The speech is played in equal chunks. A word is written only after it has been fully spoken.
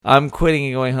I'm quitting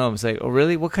and going home. It's like, oh,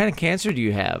 really? What kind of cancer do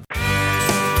you have?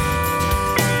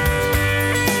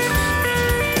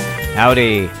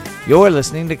 Howdy. You're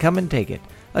listening to Come and Take It,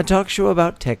 a talk show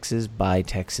about Texas by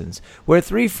Texans, where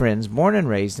three friends born and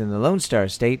raised in the Lone Star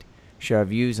State share our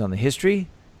views on the history,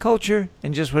 culture,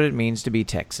 and just what it means to be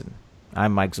Texan.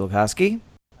 I'm Mike Zolkowski.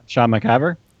 I'm Sean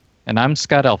McIver. And I'm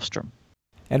Scott Elfstrom.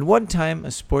 At one time,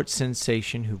 a sports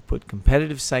sensation who put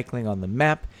competitive cycling on the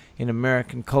map in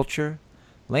American culture,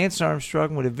 Lance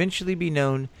Armstrong would eventually be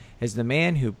known as the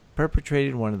man who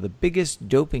perpetrated one of the biggest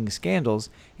doping scandals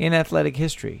in athletic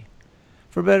history.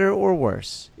 For better or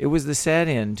worse, it was the sad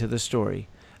end to the story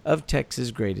of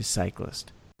Texas' greatest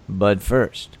cyclist. But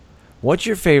first, what's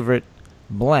your favorite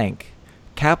blank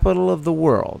capital of the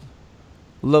world?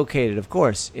 Located, of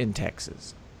course, in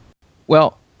Texas.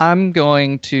 Well, I'm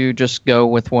going to just go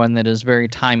with one that is very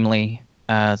timely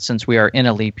since we are in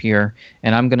a leap year,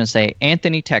 and I'm going to say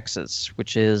Anthony, Texas,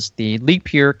 which is the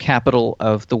leap year capital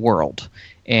of the world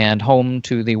and home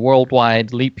to the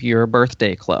Worldwide Leap Year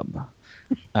Birthday Club.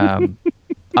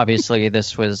 Obviously,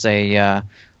 this was a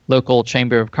local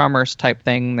Chamber of Commerce type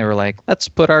thing. They were like, let's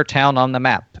put our town on the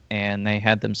map. And they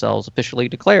had themselves officially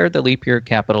declared the leap year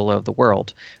capital of the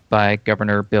world by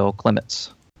Governor Bill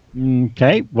Clements.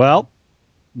 Okay, well,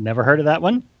 never heard of that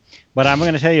one. But I'm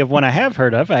going to tell you of one I have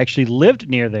heard of. I actually lived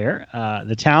near there.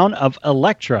 The town of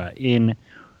Electra in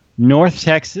North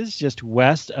Texas, just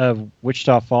west of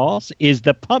Wichita Falls, is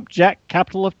the Pump Jack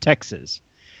capital of Texas.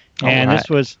 And right.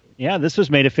 This was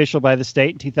made official by the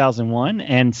state in 2001,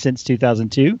 and since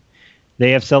 2002,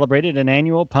 they have celebrated an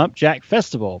annual Pump Jack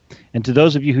Festival. And to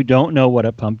those of you who don't know what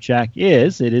a Pump Jack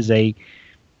is, it is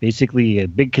basically a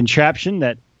big contraption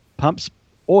that pumps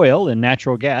oil and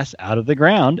natural gas out of the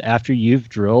ground after you've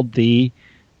drilled the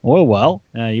oil well.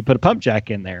 You put a pump jack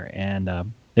in there,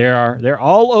 and they're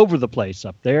all over the place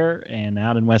up there and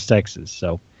out in West Texas.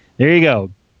 So there you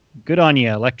go. Good on you,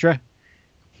 Electra.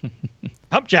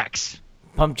 Pump jacks.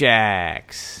 Pump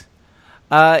jacks.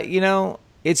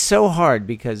 It's so hard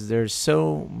because there's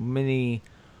so many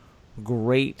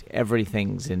great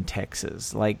everythings in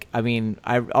Texas. I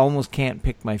almost can't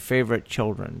pick my favorite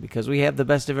children because we have the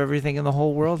best of everything in the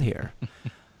whole world here.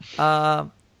 I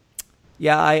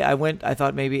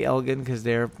thought maybe Elgin because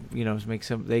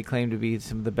they claim to be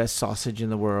some of the best sausage in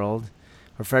the world.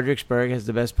 Or Fredericksburg has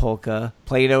the best polka.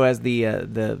 Plato has they're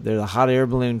the hot air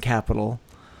balloon capital.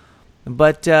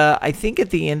 But I think at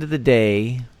the end of the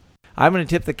day, I'm going to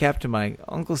tip the cap to my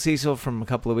Uncle Cecil from a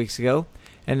couple of weeks ago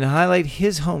and highlight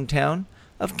his hometown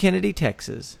of Kennedy,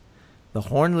 Texas, the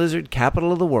horned lizard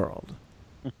capital of the world.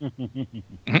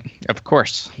 Of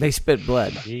course. They spit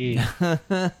blood.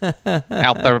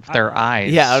 Out of their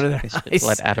eyes. Yeah, out of their eyes.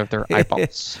 Blood out of their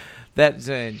eyeballs. That's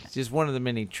just one of the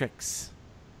many tricks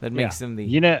that makes them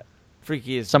the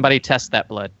freakiest. Somebody test that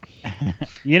blood.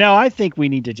 I think we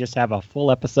need to just have a full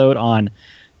episode on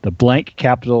the blank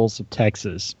capitals of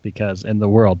Texas in the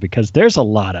world, because there's a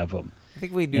lot of them. I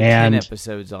think we do 10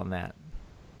 episodes on that.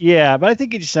 Yeah, but I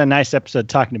think it's just a nice episode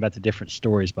talking about the different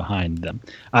stories behind them.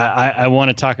 I want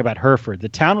to talk about Hereford, the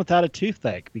town without a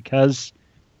toothache, because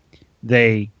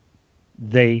they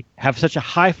have such a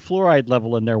high fluoride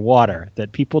level in their water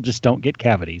that people just don't get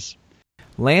cavities.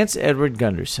 Lance Edward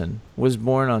Gunderson was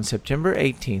born on September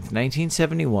 18th,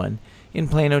 1971, in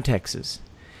Plano, Texas.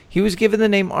 He was given the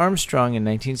name Armstrong in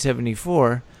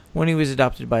 1974 when he was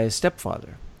adopted by his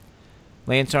stepfather.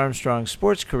 Lance Armstrong's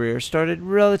sports career started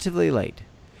relatively late.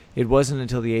 It wasn't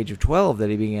until the age of 12 that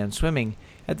he began swimming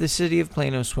at the City of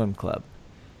Plano Swim Club.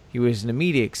 He was an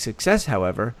immediate success,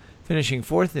 however, finishing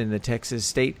fourth in the Texas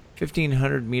State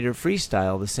 1,500-meter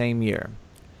freestyle the same year.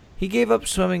 He gave up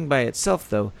swimming by itself,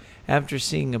 though, after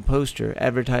seeing a poster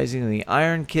advertising the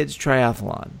Iron Kids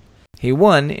Triathlon. He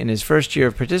won in his first year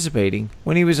of participating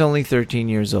when he was only 13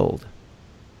 years old.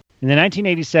 In the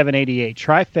 1987-88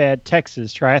 Tri-Fed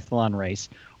Texas Triathlon race,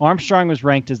 Armstrong was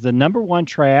ranked as the number one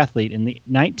triathlete in the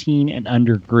 19 and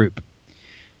under group.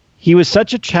 He was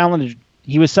such a talented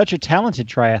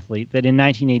triathlete that in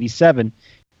 1987,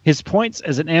 his points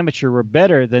as an amateur were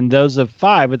better than those of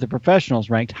 5 of the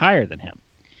professionals ranked higher than him.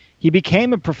 He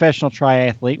became a professional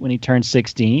triathlete when he turned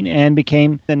 16 and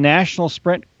became the national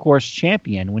sprint course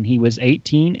champion when he was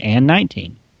 18 and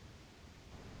 19.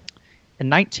 In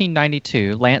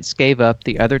 1992, Lance gave up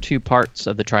the other two parts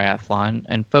of the triathlon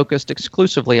and focused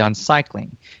exclusively on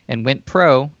cycling and went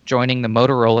pro, joining the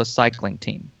Motorola cycling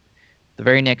team. The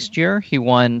very next year, he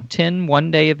won 10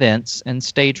 one-day events and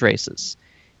stage races.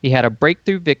 He had a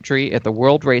breakthrough victory at the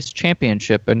World Race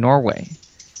Championship in Norway.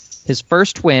 His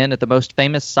first win at the most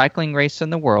famous cycling race in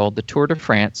the world, the Tour de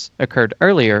France, occurred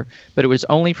earlier, but it was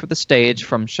only for the stage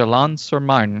from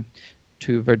Chalon-sur-Marne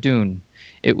to Verdun.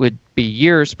 It would be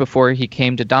years before he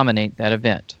came to dominate that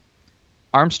event.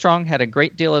 Armstrong had a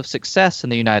great deal of success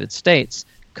in the United States,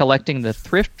 collecting the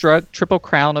Thrift Drug Triple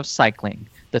Crown of Cycling,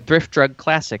 the Thrift Drug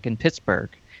Classic in Pittsburgh,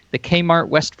 the Kmart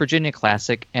West Virginia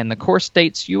Classic, and the Course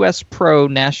Dates U.S. Pro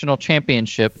National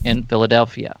Championship in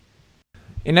Philadelphia.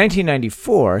 In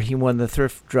 1994, he won the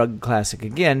Thrift Drug Classic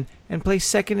again and placed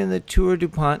second in the Tour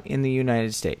DuPont in the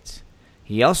United States.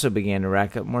 He also began to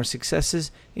rack up more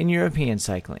successes in European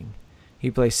cycling. He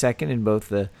placed second in both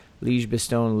the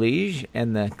Liège-Bastogne-Liège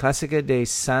and the Classica de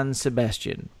San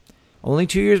Sebastian. Only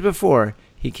 2 years before,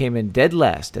 he came in dead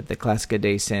last at the Classica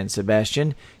de San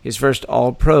Sebastian, his first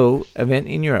all-pro event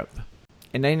in Europe.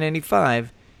 In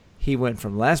 1995, he went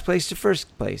from last place to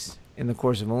first place in the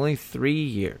course of only 3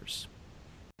 years.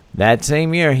 That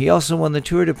same year, he also won the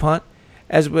Tour DuPont,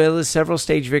 as well as several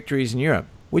stage victories in Europe,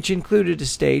 which included a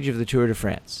stage of the Tour de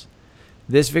France.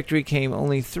 This victory came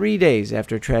only 3 days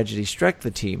after tragedy struck the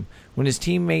team, when his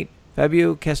teammate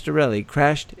Fabio Castarelli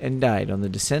crashed and died on the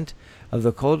descent of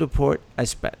the Col de Port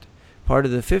Aspet, part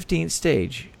of the 15th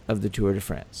stage of the Tour de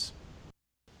France.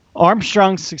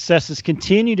 Armstrong's successes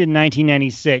continued in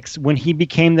 1996 when he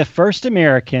became the first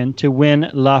American to win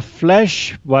La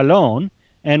Flèche Wallonne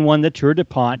and won the Tour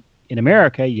DuPont in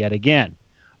America yet again.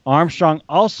 Armstrong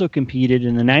also competed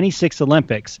in the 96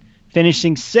 Olympics,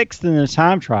 finishing 6th in the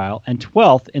time trial and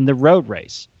 12th in the road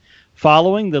race.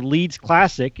 Following the Leeds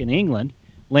Classic in England,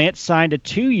 Lance signed a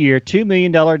 2-year, $2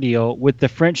 million deal with the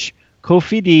French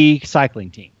Cofidis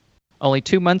cycling team. Only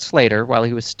 2 months later, while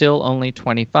he was still only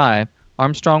 25,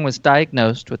 Armstrong was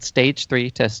diagnosed with stage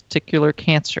 3 testicular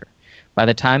cancer. By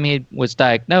the time he was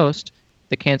diagnosed,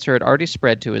 the cancer had already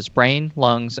spread to his brain,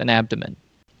 lungs, and abdomen.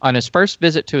 On his first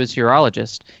visit to his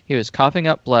urologist, he was coughing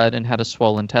up blood and had a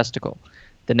swollen testicle.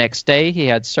 The next day, he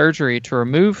had surgery to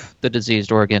remove the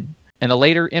diseased organ. In a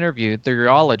later interview, the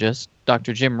urologist,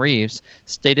 Dr. Jim Reeves,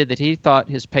 stated that he thought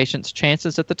his patient's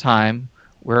chances at the time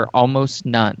were almost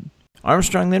none.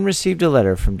 Armstrong then received a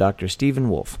letter from Dr. Stephen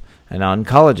Wolf, an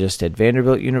oncologist at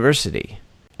Vanderbilt University.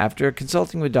 After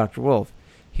consulting with Dr. Wolf,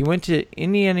 he went to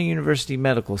Indiana University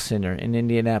Medical Center in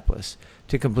Indianapolis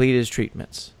to complete his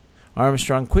treatments.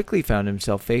 Armstrong quickly found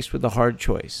himself faced with a hard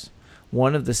choice.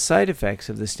 One of the side effects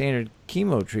of the standard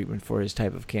chemo treatment for his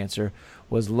type of cancer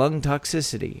was lung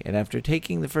toxicity, and after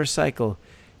taking the first cycle,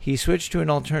 he switched to an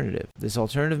alternative. This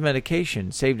alternative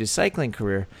medication saved his cycling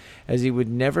career, as he would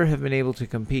never have been able to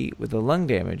compete with the lung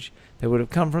damage that would have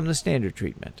come from the standard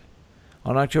treatment.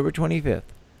 On October 25th,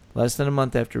 less than a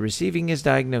month after receiving his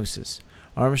diagnosis,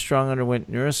 Armstrong underwent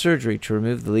neurosurgery to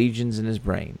remove the lesions in his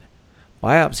brain.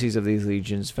 Biopsies of these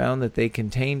lesions found that they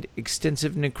contained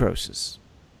extensive necrosis.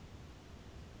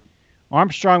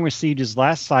 Armstrong received his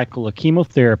last cycle of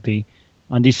chemotherapy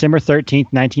on December 13,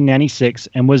 1996,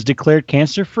 and was declared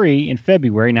cancer-free in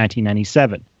February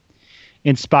 1997.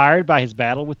 Inspired by his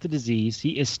battle with the disease,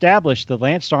 he established the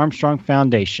Lance Armstrong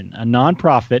Foundation, a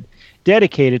nonprofit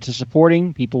dedicated to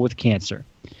supporting people with cancer.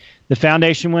 The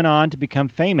foundation went on to become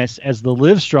famous as the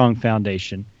Livestrong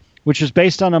Foundation, which was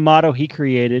based on a motto he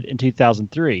created in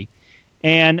 2003,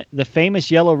 and the famous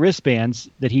yellow wristbands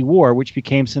that he wore, which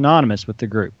became synonymous with the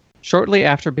group. Shortly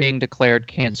after being declared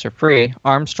cancer-free,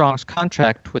 Armstrong's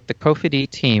contract with the Cofidis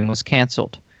team was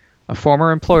canceled. A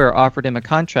former employer offered him a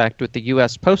contract with the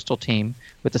U.S. Postal Team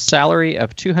with a salary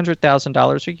of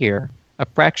 $200,000 a year, a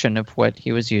fraction of what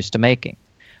he was used to making.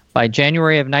 By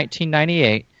January of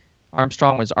 1998,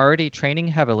 Armstrong was already training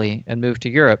heavily and moved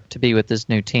to Europe to be with his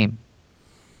new team.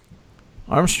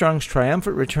 Armstrong's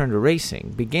triumphant return to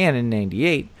racing began in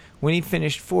 '98 when he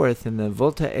finished 4th in the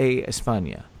Volta a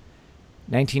España.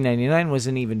 1999 was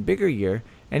an even bigger year,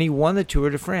 and he won the Tour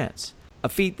de France, a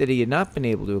feat that he had not been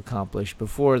able to accomplish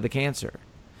before the cancer.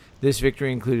 This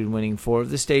victory included winning 4 of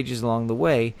the stages along the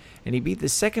way, and he beat the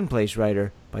second-place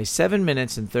rider by 7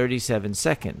 minutes and 37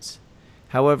 seconds.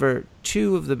 However,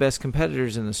 2 of the best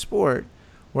competitors in the sport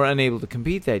were unable to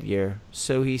compete that year,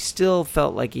 so he still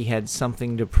felt like he had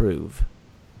something to prove.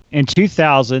 In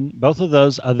 2000, both of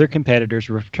those other competitors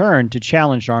returned to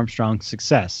challenge Armstrong's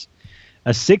success. A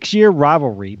 6-year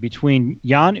rivalry between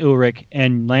Jan Ullrich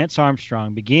and Lance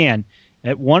Armstrong began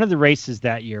at one of the races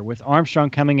that year, with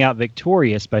Armstrong coming out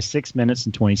victorious by 6 minutes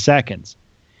and 20 seconds.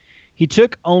 He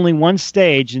took only one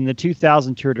stage in the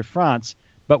 2000 Tour de France,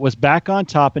 but was back on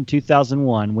top in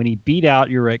 2001 when he beat out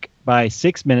Ullrich by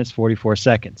 6 minutes 44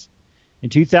 seconds. In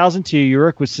 2002,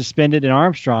 Ullrich was suspended and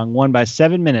Armstrong won by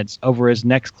 7 minutes over his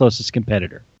next closest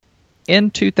competitor. In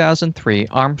 2003,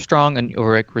 Armstrong and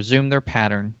Ulrich resumed their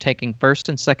pattern, taking first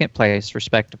and second place,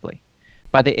 respectively.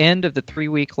 By the end of the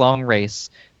 3-week-long race,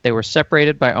 they were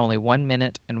separated by only 1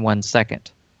 minute and 1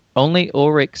 second. Only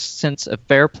Ulrich's sense of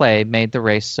fair play made the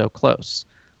race so close.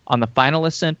 On the final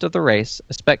ascent of the race,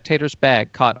 a spectator's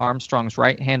bag caught Armstrong's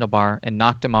right handlebar and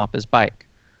knocked him off his bike.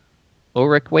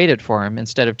 Ulrich waited for him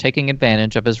instead of taking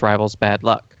advantage of his rival's bad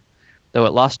luck. Though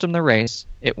it lost him the race,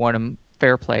 it won him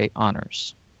fair play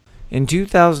honors. In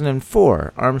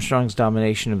 2004, Armstrong's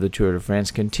domination of the Tour de France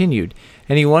continued,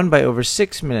 and he won by over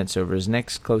 6 minutes over his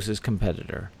next closest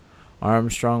competitor.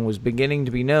 Armstrong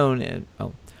became known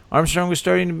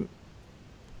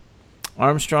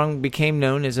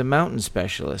as a mountain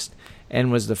specialist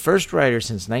and was the first rider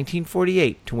since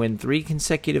 1948 to win 3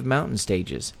 consecutive mountain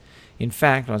stages. In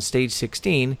fact, on stage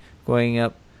 16, going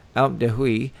up Alpe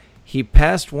d'Huez, he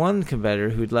passed one competitor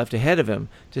who'd left ahead of him,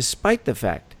 despite the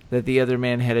fact that the other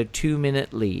man had a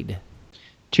 2-minute lead.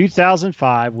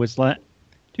 2005 was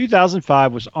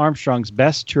Armstrong's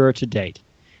best tour to date.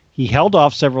 He held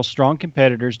off several strong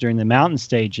competitors during the mountain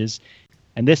stages,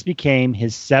 and this became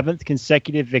his 7th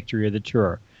consecutive victory of the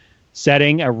tour,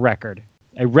 setting a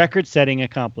record-setting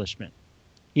accomplishment.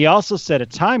 He also set a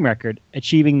time record,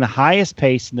 achieving the highest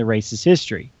pace in the race's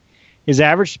history. His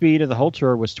average speed of the whole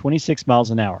tour was 26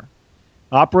 miles an hour.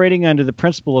 Operating under the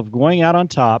principle of going out on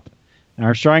top,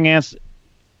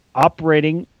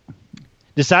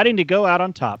 deciding to go out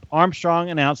on top, Armstrong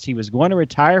announced he was going to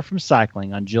retire from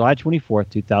cycling on July 24,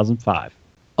 2005.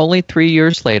 Only 3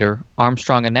 years later,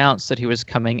 Armstrong announced that he was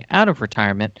coming out of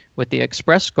retirement with the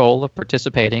express goal of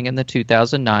participating in the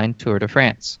 2009 Tour de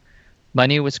France.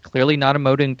 Money was clearly not a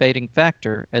motivating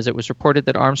factor, as it was reported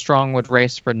that Armstrong would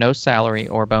race for no salary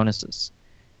or bonuses.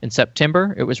 In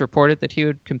September, it was reported that he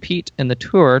would compete in the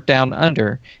Tour Down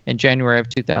Under in January of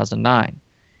 2009.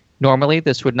 Normally,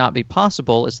 this would not be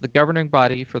possible, as the governing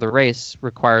body for the race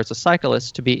requires a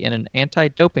cyclist to be in an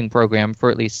anti-doping program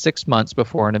for at least 6 months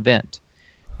before an event.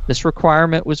 This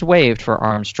requirement was waived for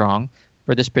Armstrong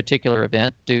for this particular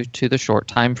event due to the short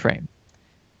time frame.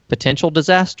 Potential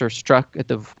disaster struck at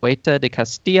the Vuelta de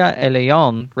Castilla y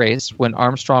León race when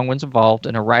Armstrong was involved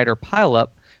in a rider pileup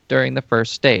during the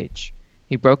first stage.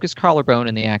 He broke his collarbone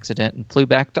in the accident and flew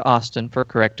back to Austin for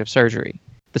corrective surgery.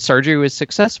 The surgery was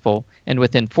successful, and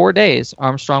within 4 days,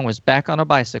 Armstrong was back on a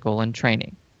bicycle and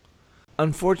training.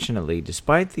 Unfortunately,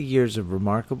 despite the years of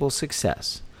remarkable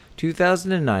success,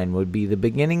 2009 would be the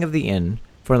beginning of the end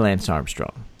for Lance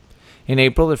Armstrong. In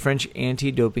April, the French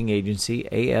anti-doping agency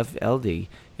AFLD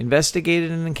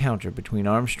investigated an encounter between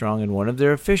Armstrong and one of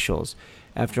their officials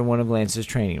after one of Lance's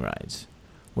training rides.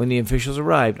 When the officials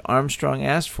arrived, Armstrong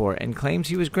asked for and claims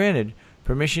he was granted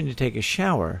permission to take a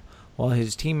shower while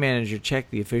his team manager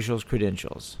checked the official's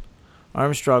credentials.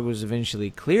 Armstrong was eventually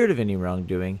cleared of any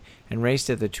wrongdoing and raced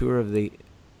at the Tour of the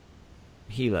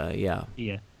Gila,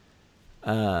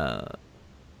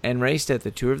 raced at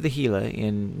the Tour of the Gila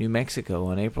in New Mexico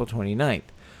on April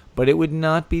 29th. But it would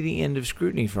not be the end of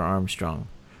scrutiny for Armstrong.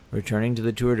 Returning to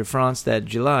the Tour de France that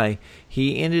July,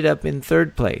 he ended up in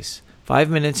 3rd place, 5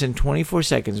 minutes and 24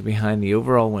 seconds behind the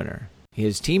overall winner,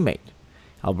 his teammate,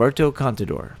 Alberto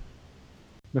Contador.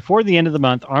 Before the end of the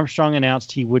month, Armstrong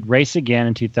announced he would race again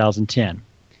in 2010.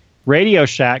 Radio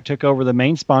Shack took over the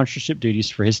main sponsorship duties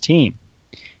for his team.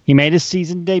 He made his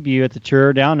season debut at the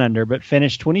Tour Down Under, but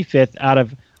finished 25th out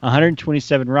of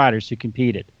 127 riders who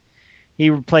competed.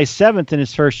 He placed 7th in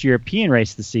his first European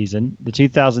race of the season, the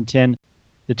 2010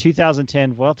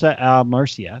 Vuelta a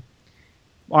Murcia.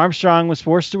 Armstrong was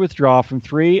forced to withdraw from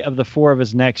 3 of the 4 of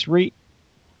his next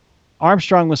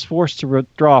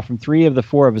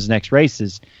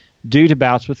races due to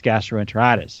bouts with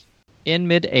gastroenteritis. In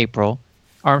mid-April,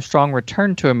 Armstrong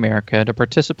returned to America to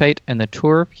participate in the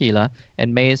Tour of Gila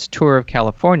and May's Tour of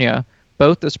California,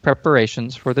 both as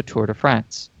preparations for the Tour de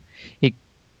France.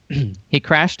 He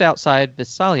crashed outside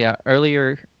Visalia early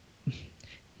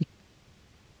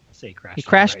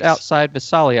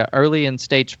in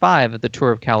Stage 5 of the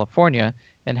Tour of California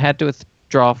and had to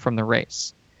withdraw from the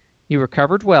race. He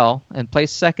recovered well and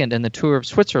placed 2nd in the Tour of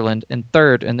Switzerland and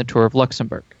 3rd in the Tour of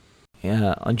Luxembourg.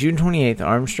 On June 28th,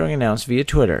 Armstrong announced via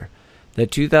Twitter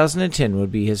that 2010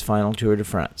 would be his final Tour de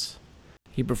France.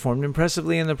 He performed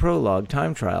impressively in the prologue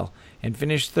time trial and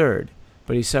finished 3rd,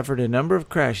 but he suffered a number of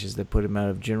crashes that put him out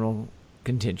of general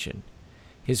contention.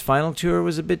 His final tour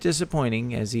was a bit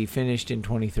disappointing as he finished in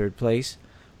 23rd place,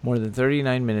 more than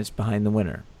 39 minutes behind the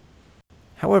winner.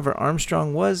 However,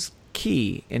 Armstrong was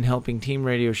key in helping Team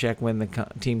Radio Shack win the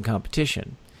team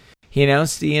competition. He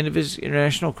announced the end of his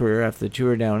international career after the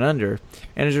Tour Down Under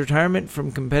and his retirement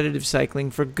from competitive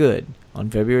cycling for good on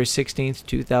February 16,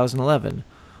 2011,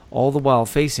 all the while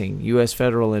facing U.S.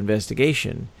 federal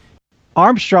investigation.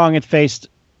 Armstrong had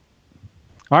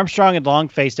long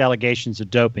faced allegations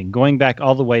of doping, going back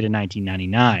all the way to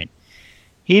 1999.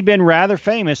 He'd been rather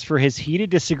famous for his heated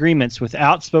disagreements with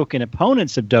outspoken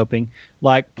opponents of doping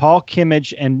like Paul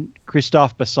Kimmage and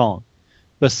Christophe Besson.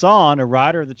 Besson, a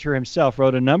rider of the Tour himself,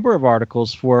 wrote a number of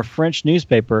articles for a French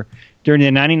newspaper during the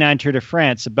 99 Tour de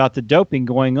France about the doping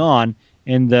going on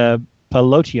in the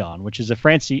peloton, which is a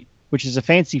fancy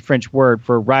French word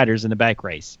for riders in the bike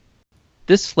race.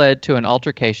 This led to an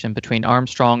altercation between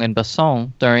Armstrong and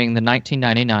Besson during the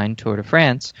 1999 Tour de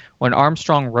France, when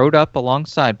Armstrong rode up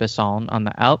alongside Besson on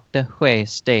the Alpe d'Huez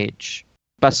stage.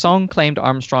 Besson claimed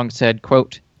Armstrong said,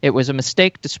 quote, "It was a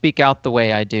mistake to speak out the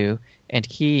way I do, and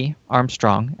he,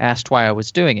 Armstrong, asked why I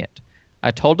was doing it.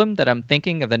 I told him that I'm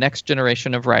thinking of the next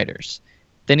generation of riders.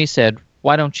 Then he said,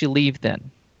 'Why don't you leave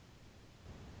then?'"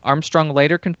 Armstrong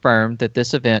later confirmed that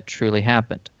this event truly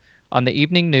happened. On the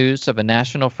evening news of a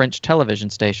national French television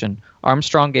station,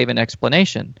 Armstrong gave an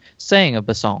explanation, saying of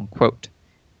Besson, quote,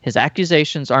 "His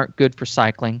accusations aren't good for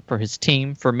cycling, for his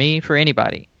team, for me, for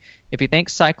anybody. If he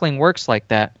thinks cycling works like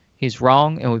that, he's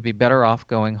wrong and would be better off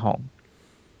going home."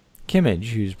 Kimmage,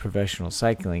 whose professional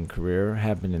cycling career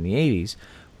happened in the 80s,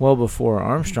 well before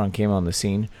Armstrong came on the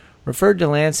scene, referred to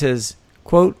Lance as,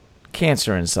 quote,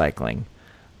 "cancer in cycling,"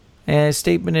 a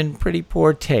statement in pretty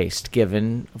poor taste,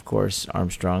 given, of course,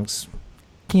 Armstrong's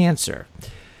cancer.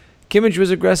 Kimmage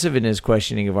was aggressive in his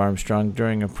questioning of Armstrong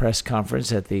during a press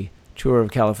conference at the Tour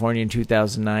of California in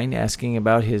 2009, asking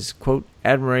about his, quote,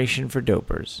 "admiration for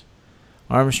dopers."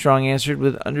 Armstrong answered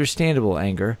with understandable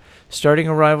anger, starting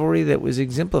a rivalry that was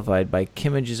exemplified by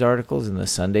Kimmage's articles in the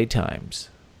Sunday Times.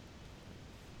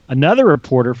 Another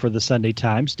reporter for the Sunday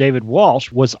Times, David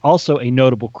Walsh, was also a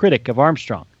notable critic of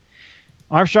Armstrong.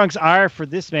 Armstrong's ire for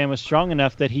this man was strong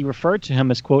enough that he referred to him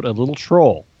as, quote, "a little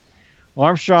troll."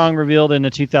 Walsh revealed in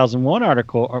a 2001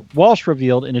 article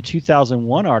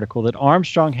that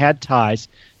Armstrong had ties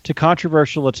to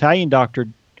controversial Italian doctor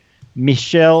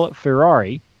Michele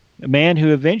Ferrari, a man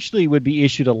who eventually would be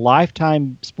issued a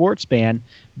lifetime sports ban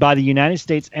by the United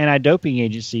States Anti-Doping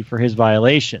Agency for his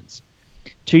violations.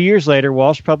 2 years later,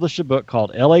 Walsh published a book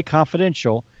called L.A.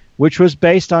 Confidential, which was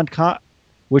based on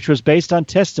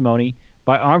testimony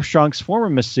by Armstrong's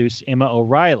former masseuse, Emma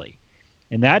O'Reilly.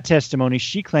 In that testimony,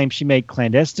 she claimed she made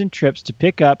clandestine trips to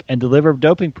pick up and deliver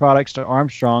doping products to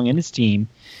Armstrong and his team,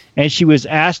 and she was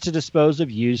asked to dispose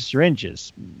of used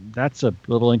syringes. That's a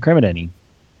little incriminating.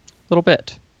 A little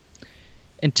bit.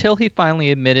 Until he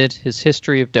finally admitted his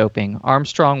history of doping,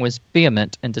 Armstrong was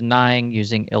vehement in denying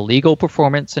using illegal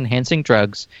performance-enhancing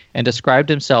drugs and described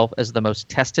himself as the most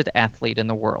tested athlete in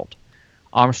the world.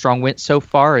 Armstrong went so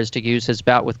far as to use his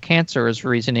bout with cancer as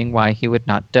reasoning why he would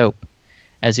not dope.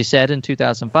 As he said in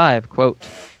 2005, quote,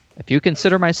 "If you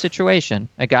consider my situation,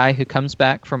 a guy who comes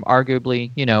back from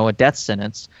arguably, a death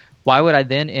sentence, why would I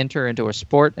then enter into a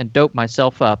sport and dope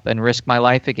myself up and risk my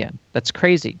life again? That's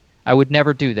crazy. I would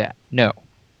never do that. No.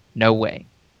 No way."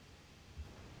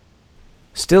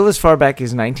 Still as far back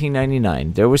as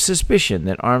 1999, there was suspicion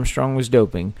that Armstrong was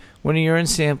doping when a urine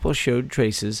sample showed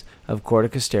traces of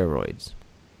corticosteroids.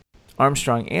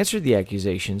 Armstrong answered the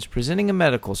accusations, presenting a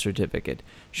medical certificate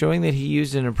showing that he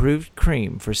used an approved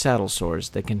cream for saddle sores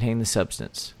that contained the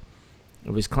substance.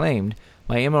 It was claimed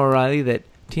by Emma O'Reilly that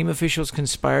team officials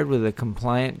conspired with a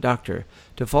compliant doctor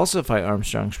to falsify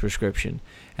Armstrong's prescription,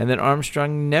 and that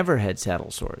Armstrong never had saddle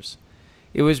sores.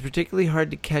 It was particularly hard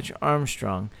to catch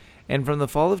Armstrong, and from the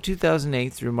fall of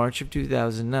 2008 through March of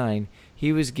 2009,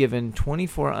 he was given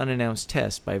 24 unannounced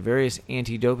tests by various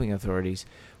anti-doping authorities,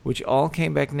 which all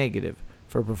came back negative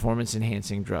for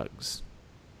performance-enhancing drugs.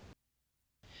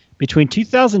 Between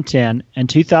 2010 and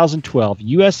 2012,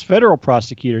 U.S. federal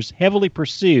prosecutors heavily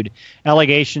pursued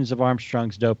allegations of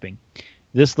Armstrong's doping.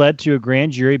 This led to a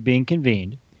grand jury being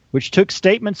convened, which took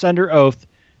statements under oath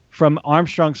from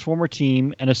Armstrong's former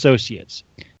team and associates.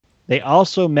 They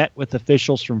also met with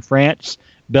officials from France,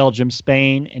 Belgium,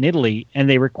 Spain, and Italy, and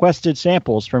they requested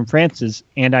samples from France's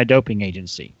anti-doping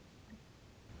agency.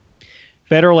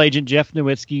 Federal agent Jeff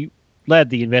Nowitzki led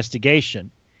the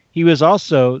investigation. He was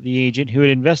also the agent who had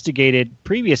investigated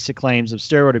previous claims of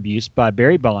steroid abuse by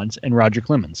Barry Bonds and Roger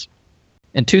Clemens.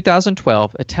 In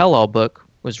 2012, a tell-all book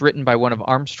was written by one of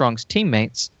Armstrong's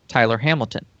teammates, Tyler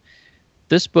Hamilton.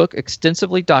 This book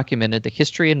extensively documented the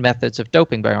history and methods of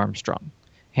doping by Armstrong,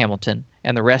 Hamilton,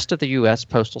 and the rest of the U.S.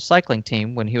 Postal Cycling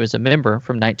Team when he was a member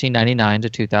from 1999 to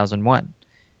 2001.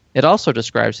 It also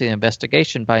describes the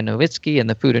investigation by Nowitzki and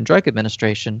the Food and Drug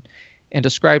Administration, and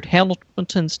described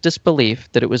Hamilton's disbelief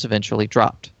that it was eventually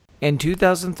dropped. In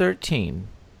 2013,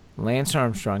 Lance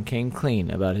Armstrong came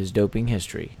clean about his doping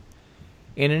history.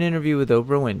 In an interview with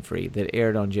Oprah Winfrey that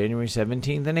aired on January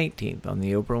 17th and 18th on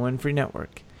the Oprah Winfrey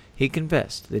Network, he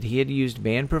confessed that he had used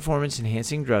banned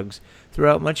performance-enhancing drugs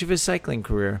throughout much of his cycling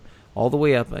career, all the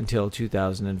way up until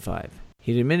 2005.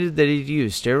 He'd admitted that he'd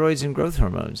used steroids and growth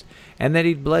hormones, and that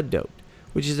he'd blood doped,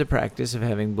 which is the practice of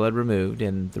having blood removed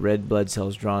and the red blood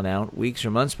cells drawn out weeks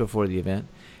or months before the event,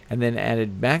 and then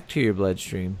added back to your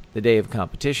bloodstream the day of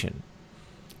competition.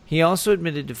 He also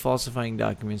admitted to falsifying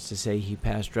documents to say he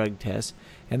passed drug tests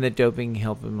and that doping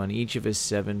helped him on each of his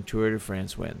 7 Tour de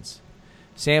France wins.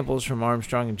 Samples from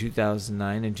Armstrong in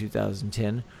 2009 and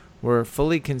 2010 were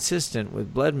fully consistent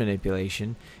with blood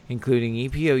manipulation, including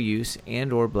EPO use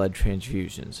and or blood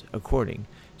transfusions, according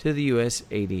to the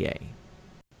USADA.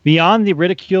 Beyond the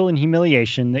ridicule and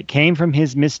humiliation that came from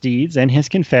his misdeeds and his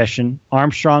confession,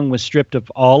 Armstrong was stripped of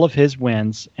all of his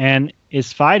wins and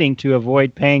is fighting to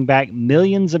avoid paying back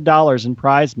millions of dollars in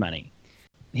prize money.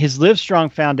 His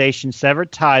Livestrong Foundation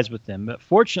severed ties with them, but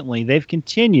fortunately they've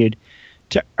continued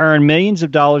to earn millions of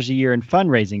dollars a year in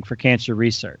fundraising for cancer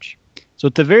research. So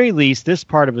at the very least, this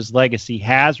part of his legacy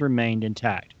has remained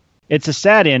intact. It's a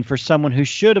sad end for someone who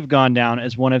should have gone down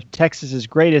as one of Texas's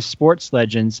greatest sports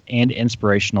legends and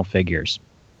inspirational figures.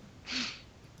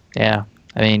 Yeah,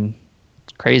 I mean,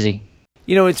 it's crazy.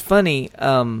 You know, it's funny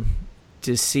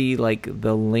to see like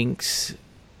the links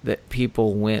that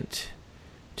people went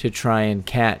to try and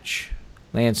catch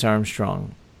Lance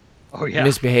Armstrong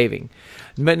misbehaving.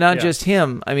 But not just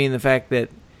him. I mean, the fact that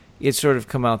it's sort of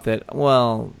come out that,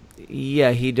 well,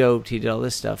 yeah, he doped, he did all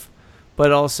this stuff,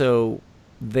 but also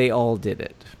they all did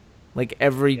it. Like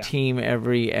every team,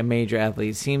 every major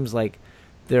athlete, it seems like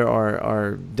there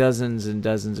are dozens and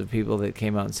dozens of people that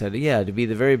came out and said, yeah, to be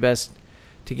the very best,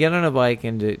 to get on a bike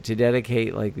and to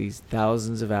dedicate like these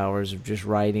thousands of hours of just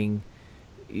riding,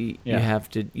 you have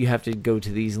to go to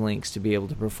these links to be able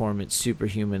to perform at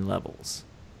superhuman levels.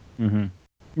 Mm-hmm.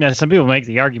 Now, some people make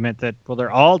the argument that, well, they're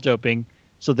all doping,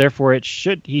 so therefore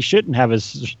he shouldn't have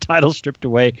his title stripped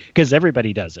away because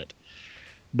everybody does it.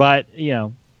 But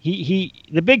he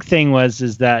the big thing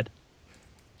is that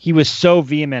he was so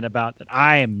vehement about that.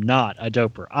 I am not a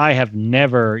doper. I have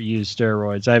never used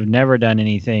steroids. I've never done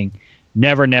anything.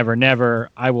 Never, never, never.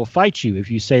 I will fight you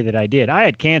if you say that I did. I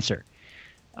had cancer.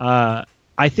 I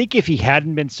think if he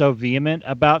hadn't been so vehement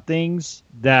about things,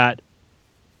 that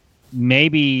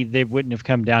maybe they wouldn't have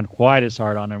come down quite as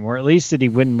hard on him, or at least that he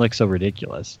wouldn't look so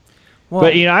ridiculous. Well,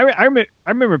 but I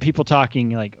remember people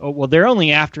talking like, oh, well, they're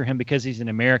only after him because he's an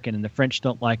American, and the French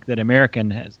don't like that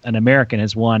an American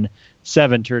has won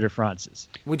 7 Tour de France's,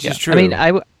 which is true. I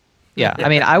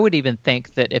mean, I would even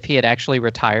think that if he had actually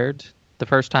retired the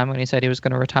first time when he said he was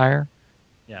going to retire,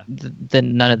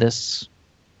 then none of this,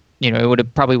 it would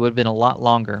have been a lot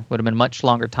longer. Would have been much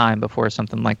longer time before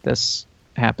something like this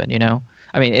happened.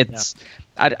 I mean, it's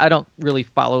I don't really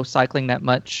follow cycling that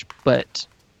much, but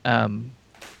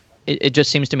it just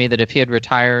seems to me that if he had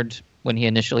retired when he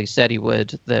initially said he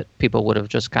would, that people would have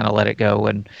just kind of let it go,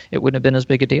 and it wouldn't have been as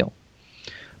big a deal.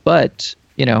 But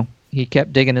he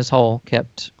kept digging his hole,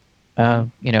 kept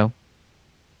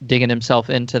digging himself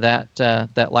into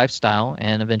that lifestyle,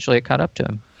 and eventually it caught up to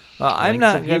him. Well,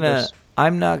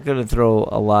 I'm not gonna throw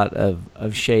a lot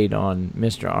of shade on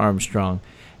Mr. Armstrong.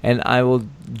 And I will,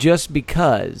 just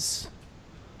because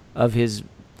of his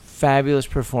fabulous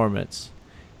performance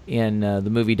in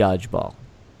the movie Dodgeball,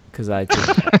 because I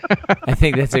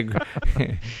think that's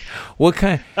what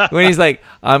kind. When he's like,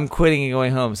 I'm quitting and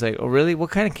going home, it's like, oh really?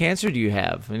 What kind of cancer do you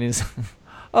have? And he's,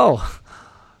 oh,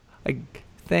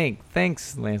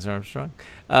 thanks, Lance Armstrong.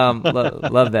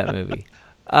 Love that movie.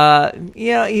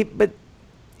 But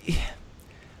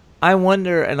I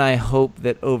wonder, and I hope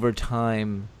that over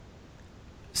time,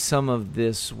 some of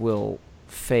this will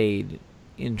fade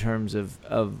in terms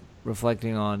of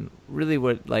reflecting on really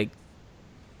what,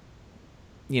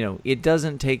 it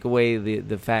doesn't take away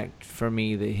the fact for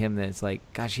me that it's like,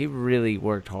 gosh, he really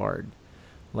worked hard.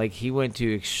 Like, he went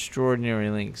to extraordinary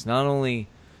lengths, not only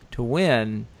to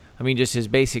win, I mean, just his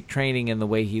basic training and the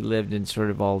way he lived and sort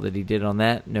of all that he did on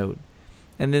that note.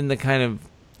 And then the kind of,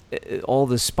 all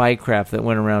the spycraft that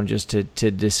went around just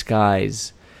to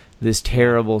disguise this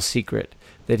terrible secret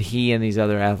that he and these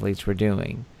other athletes were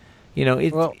doing.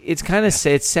 It's kind of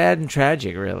it's sad and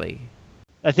tragic, really.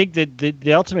 I think that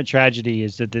the ultimate tragedy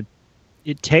is that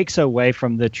it takes away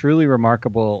from the truly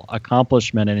remarkable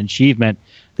accomplishment and achievement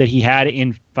that he had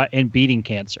in beating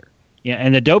cancer. Yeah,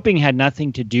 and the doping had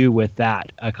nothing to do with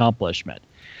that accomplishment.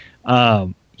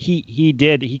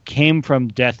 He came from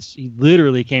death's. He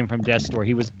literally came from death's door.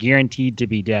 He was guaranteed to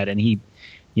be dead, and he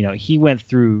went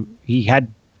through. He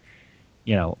had,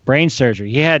 brain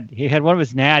surgery. He had one of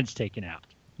his nads taken out.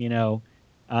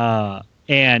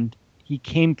 And he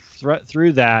came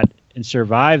through that and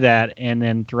survived that, and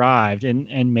then thrived.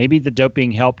 And maybe the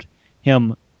doping helped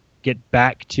him get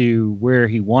back to where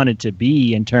he wanted to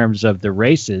be in terms of the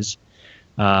races,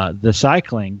 the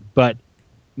cycling. But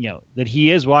that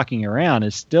he is walking around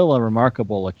is still a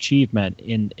remarkable achievement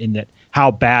in that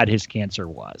how bad his cancer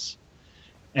was.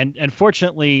 And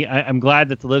fortunately, I'm glad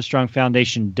that the Livestrong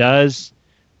Foundation does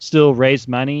still raise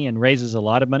money and raises a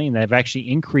lot of money, and they've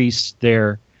actually increased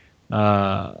their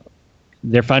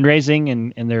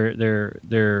fundraising and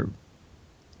their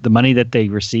the money that they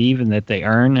receive and that they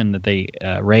earn and that they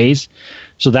raise.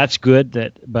 So that's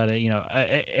good. But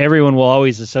everyone will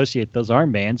always associate those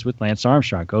armbands with Lance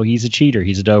Armstrong. Oh, he's a cheater.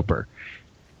 He's a doper.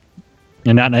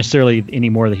 And not necessarily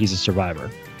anymore that he's a survivor.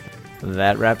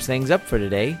 That wraps things up for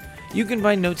today. You can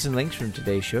find notes and links from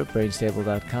today's show at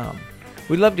brainstable.com.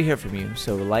 We'd love to hear from you,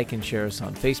 so like and share us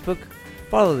on Facebook,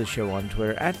 follow the show on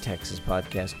Twitter at Texas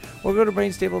Podcast, or go to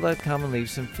brainstable.com and leave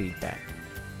some feedback.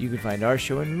 You can find our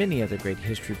show and many other great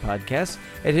history podcasts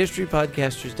at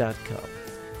historypodcasters.com.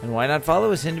 And why not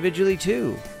follow us individually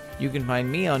too? You can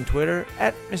find me on Twitter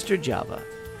at Mr. Java.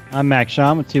 I'm Max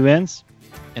Shaw with 2 N's.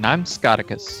 And I'm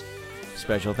Scotticus.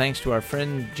 Special thanks to our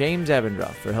friend James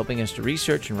Abendroth for helping us to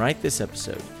research and write this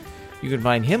episode. You can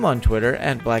find him on Twitter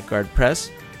at Blackguard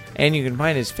Press, and you can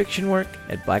find his fiction work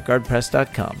at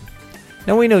blackguardpress.com.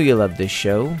 Now we know you love this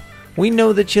show. We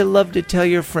know that you love to tell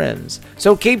your friends,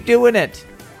 so keep doing it!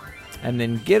 And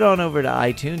then get on over to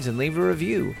iTunes and leave a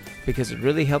review, because it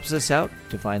really helps us out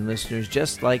to find listeners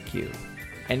just like you.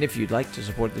 And if you'd like to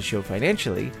support the show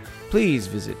financially, please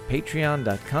visit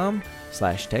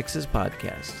patreon.com/Texas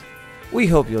Podcast. We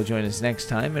hope you'll join us next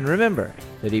time, and remember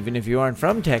that even if you aren't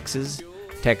from Texas,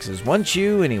 Texas wants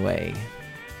you anyway.